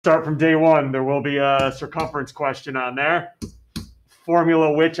Start from day one. There will be a circumference question on there.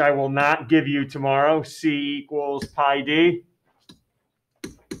 Formula which I will not give you tomorrow. C equals pi d.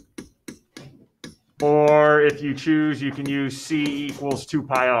 Or if you choose, you can use C equals 2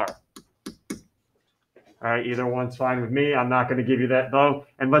 pi r. All right, either one's fine with me. I'm not going to give you that though.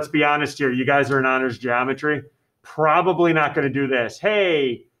 And let's be honest here. You guys are in honors geometry. Probably not going to do this.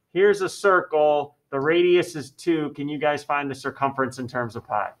 Hey, here's a circle. The radius is 2. Can you guys find the circumference in terms of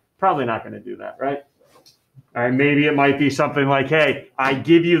pi? Probably not going to do that, right? All right, maybe it might be something like, hey, I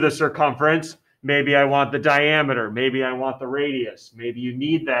give you the circumference. Maybe I want the diameter. Maybe I want the radius. Maybe you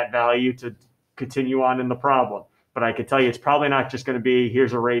need that value to continue on in the problem. But I can tell you it's probably not just going to be,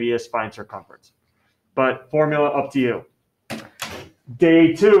 here's a radius, find circumference. But formula up to you.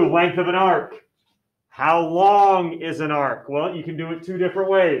 Day 2, length of an arc. How long is an arc? Well, you can do it 2 different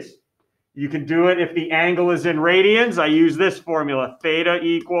ways. You can do it if the angle is in radians. I use this formula, theta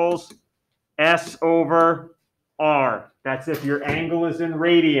equals S over R. That's if your angle is in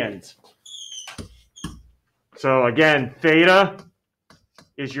radians. So again, theta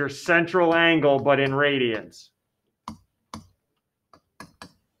is your central angle, but in radians.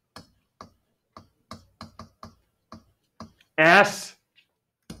 S,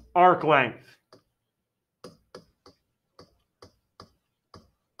 arc length.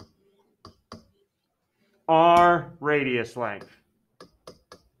 R, radius length.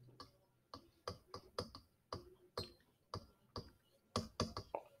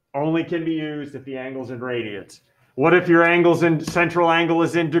 Only can be used if the angle's in radians. What if your central angle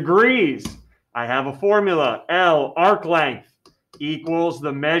is in degrees? I have a formula. L, arc length, equals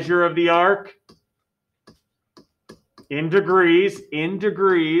the measure of the arc in degrees,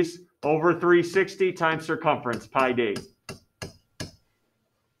 over 360 times circumference, pi d.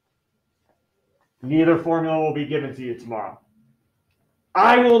 Neither formula will be given to you tomorrow.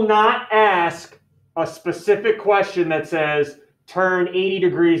 I will not ask a specific question that says, turn 80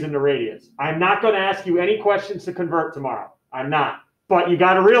 degrees into radius. I'm not going to ask you any questions to convert tomorrow. I'm not. But you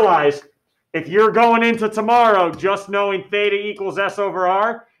got to realize, if you're going into tomorrow just knowing theta equals S over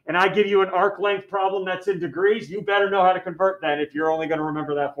R, and I give you an arc length problem that's in degrees, you better know how to convert that if you're only going to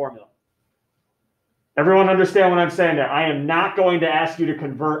remember that formula. Everyone understand what I'm saying there? I am not going to ask you to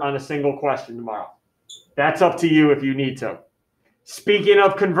convert on a single question tomorrow. That's up to you if you need to. Speaking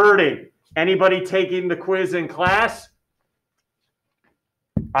of converting, anybody taking the quiz in class?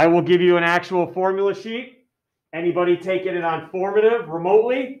 I will give you an actual formula sheet. Anybody taking it on formative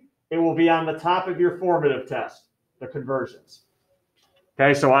remotely, it will be on the top of your formative test, the conversions.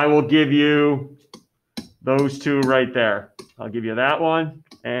 Okay, so I will give you those 2 right there. I'll give you that one,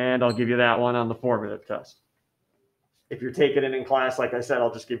 and I'll give you that one on the formative test. If you're taking it in class, like I said,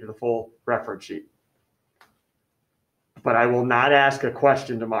 I'll just give you the full reference sheet. But I will not ask a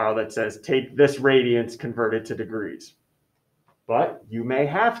question tomorrow that says, take this radians, convert it to degrees. But you may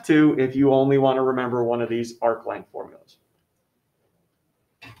have to if you only want to remember one of these arc length formulas.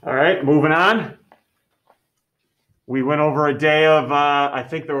 All right, moving on. We went over a day of, I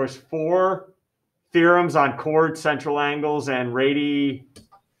think there was 4 theorems on chord, central angles, and radii.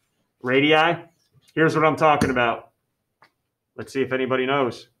 Here's what I'm talking about. Let's see if anybody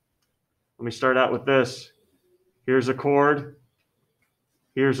knows. Let me start out with this. Here's a chord.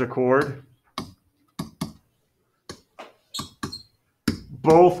 Here's a chord.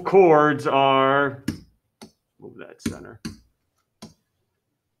 Both chords are, move that center.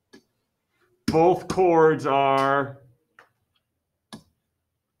 Both chords are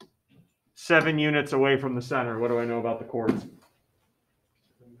 7 units away from the center. What do I know about the chords?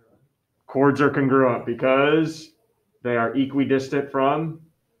 Chords are congruent because they are equidistant from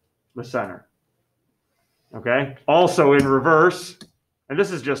the center. Okay? Also in reverse, and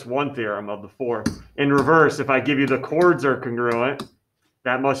this is just one theorem of the 4. In reverse, if I give you the chords are congruent,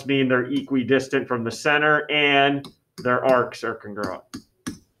 that must mean they're equidistant from the center and their arcs are congruent.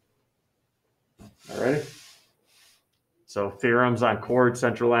 All right? So theorems on chord,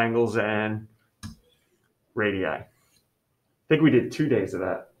 central angles, and radii. I think we did 2 days of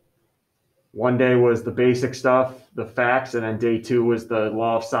that. One day was the basic stuff, the facts, and then day 2 was the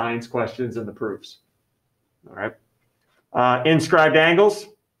law of sines questions and the proofs. All right. Inscribed angles,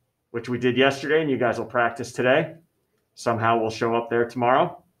 which we did yesterday, and you guys will practice today. Somehow will show up there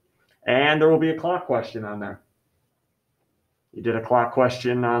tomorrow. And there will be a clock question on there. You did a clock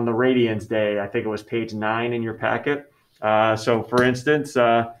question on the radians day. I think it was page 9 in your packet. So for instance,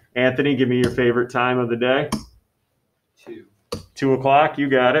 Anthony, give me your favorite time of the day. 2. 2 o'clock, you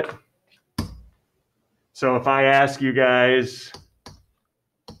got it. So if I ask you guys,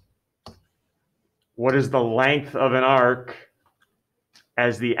 what is the length of an arc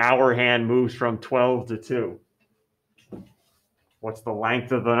as the hour hand moves from 12 to 2? What's the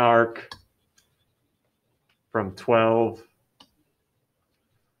length of an arc from 12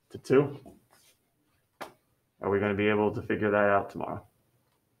 to 2? Are we going to be able to figure that out tomorrow?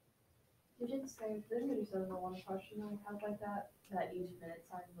 You did say, didn't you say the one question I had like that each minute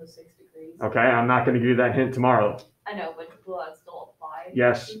sign was 6 degrees? Okay, I'm not going to give you that hint tomorrow. I know, but will that still apply?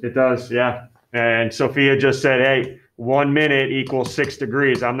 Yes, it does, yeah. And Sophia just said, hey, 1 minute equals 6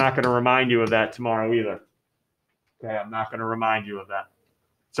 degrees. I'm not going to remind you of that tomorrow either. Okay, I'm not going to remind you of that.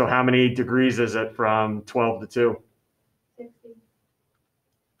 So how many degrees is it from 12 to 2? 60.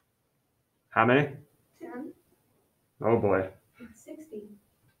 How many? 10. Oh boy. It's 60.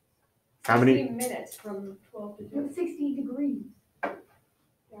 How many? 60 minutes from 12 to 2. It's 60 degrees.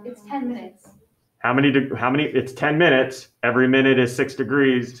 It's 10 minutes. How many? It's 10 minutes. Every minute is 6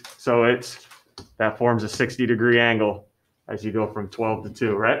 degrees. So that forms a 60-degree angle as you go from 12 to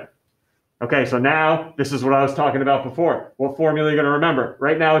 2, right? Okay, so now this is what I was talking about before. What formula are you going to remember?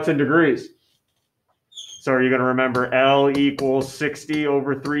 Right now it's in degrees. So are you going to remember L equals 60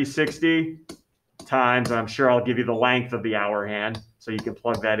 over 360 times, I'm sure I'll give you the length of the hour hand, so you can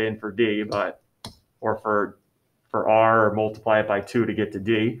plug that in for D, or for R, or multiply it by 2 to get to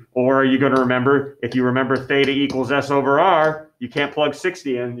D. Or are you going to remember, if you remember theta equals S over R, you can't plug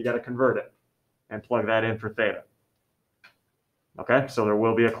 60 in, you got to convert it and plug that in for theta. Okay, so there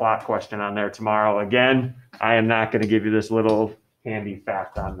will be a clock question on there tomorrow. Again, I am not going to give you this little handy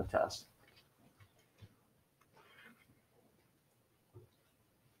fact on the test.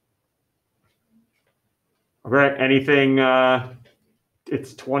 All right, anything,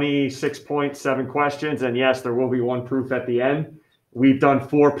 it's 26.7 questions, and yes, there will be one proof at the end. We've done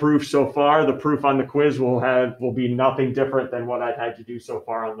 4 proofs so far. The proof on the quiz will be nothing different than what I've had you do so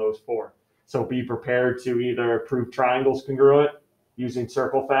far on those 4. So be prepared to either prove triangles congruent using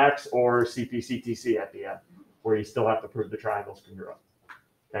circle facts or CP/CTC at the end, where you still have to prove the triangles congruent.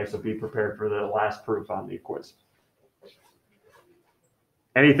 Okay, so be prepared for the last proof on the quiz.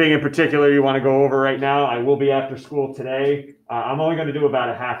 Anything in particular you want to go over right now? I will be after school today. I'm only going to do about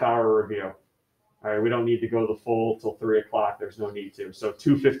a half-hour review. All right, we don't need to go the full till 3 o'clock. There's no need to. So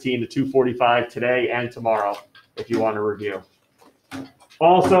 2:15 to 2:45 today and tomorrow if you want to review.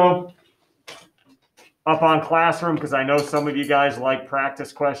 Also, up on Classroom, because I know some of you guys like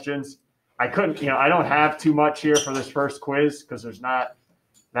practice questions. I don't have too much here for this first quiz because there's not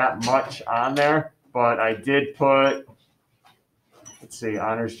that much on there, but I did put, let's see,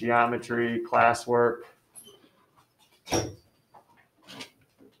 honors geometry, classwork.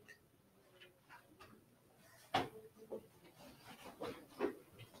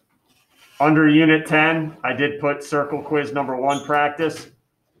 Under Unit 10, I did put circle quiz number 1 practice,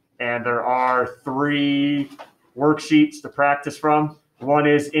 and there are 3 worksheets to practice from. One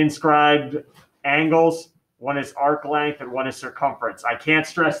is inscribed angles, one is arc length, and one is circumference. I can't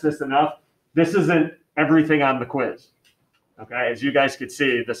stress this enough. This isn't everything on the quiz. Okay, as you guys could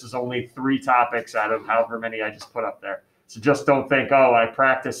see, this is only 3 topics out of however many I just put up there. So just don't think, oh, I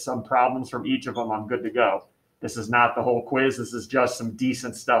practiced some problems from each of them, I'm good to go. This is not the whole quiz. This is just some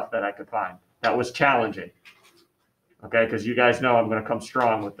decent stuff that I could find. That was challenging. Okay, because you guys know I'm going to come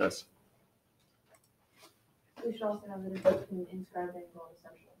strong with this. We should also have the difference between inscribed angle and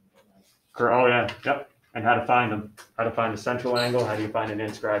central. Oh, yeah, yep. And how to find them. How to find a central angle. How do you find an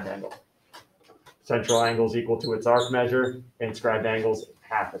inscribed angle? Central angle is equal to its arc measure. Inscribed angle is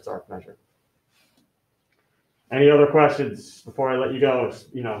half its arc measure. Any other questions before I let you go?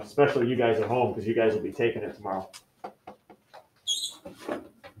 Especially you guys at home, because you guys will be taking it tomorrow.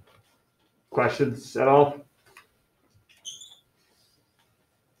 Questions at all?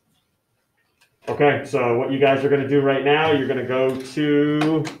 Okay, so what you guys are going to do right now, you're going to go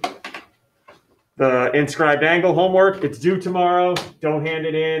to the inscribed angle homework. It's due tomorrow. Don't hand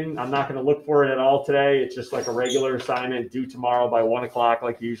it in. I'm not going to look for it at all today. It's just like a regular assignment due tomorrow by 1 o'clock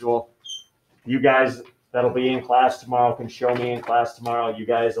like usual. You guys that'll be in class tomorrow can show me in class tomorrow. You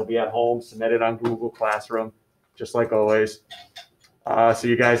guys will be at home, submit it on Google Classroom, just like always. So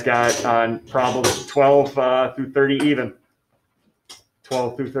you guys got on problems 12 through 30 even.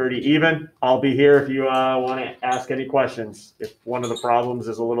 12 through 30 even. I'll be here if you want to ask any questions. If one of the problems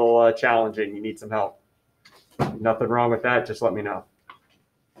is a little challenging, you need some help. Nothing wrong with that. Just let me know.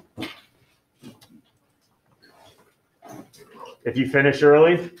 If you finish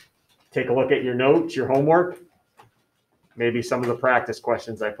early, take a look at your notes, your homework, maybe some of the practice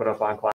questions I put up on class.